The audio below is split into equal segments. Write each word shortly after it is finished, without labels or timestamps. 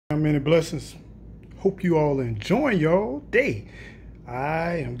Many blessings. Hope you all enjoying y'all day.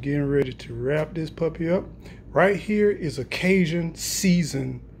 I am getting ready to wrap this puppy up. Right here is a Cajun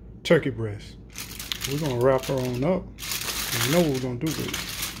seasoned turkey breast. We're gonna wrap her on up. You know what we're gonna do with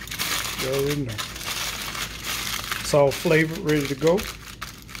it. You already know. It's all flavored, ready to go.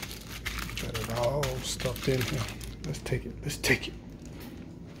 Got it all stuffed in here. Let's take it. Let's take it.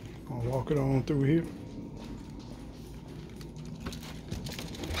 Gonna walk it on through here.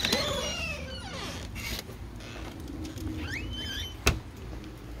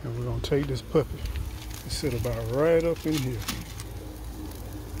 And we're gonna take this puppy and sit about right up in here.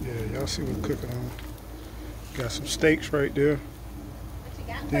 Yeah, y'all see what we're cooking on. Got some steaks right there.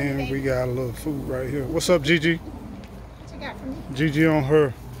 Then we got a little food right here. What's up, Gigi? What you got for me? Gigi on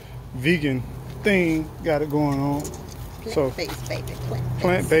her vegan thing, got it going on. Plant-based, baby.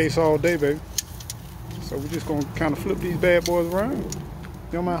 Plant-based all day, baby. So we're just gonna kind of flip these bad boys around. You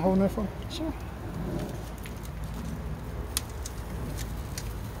don't mind holding that for me? Sure.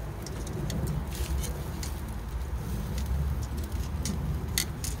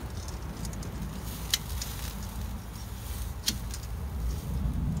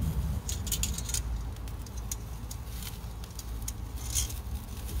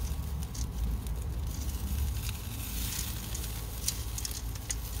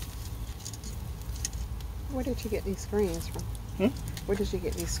 Where did you get these screens from? Where did you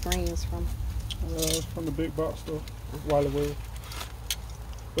get these screens from? From the big box store, Wiley World.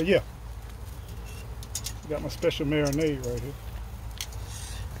 But yeah, got my special marinade right here.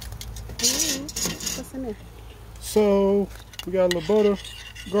 What's in there? So we got a little butter,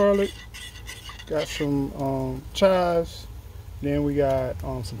 garlic, got some chives, then we got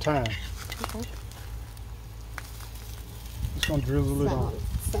some thyme. Okay. Just gonna drizzle it on.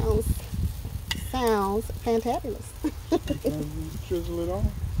 Sounds fantabulous. Drizzle it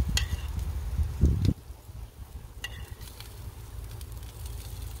on.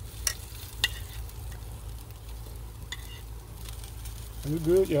 You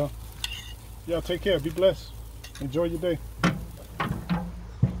good, y'all? Y'all take care. Be blessed. Enjoy your day.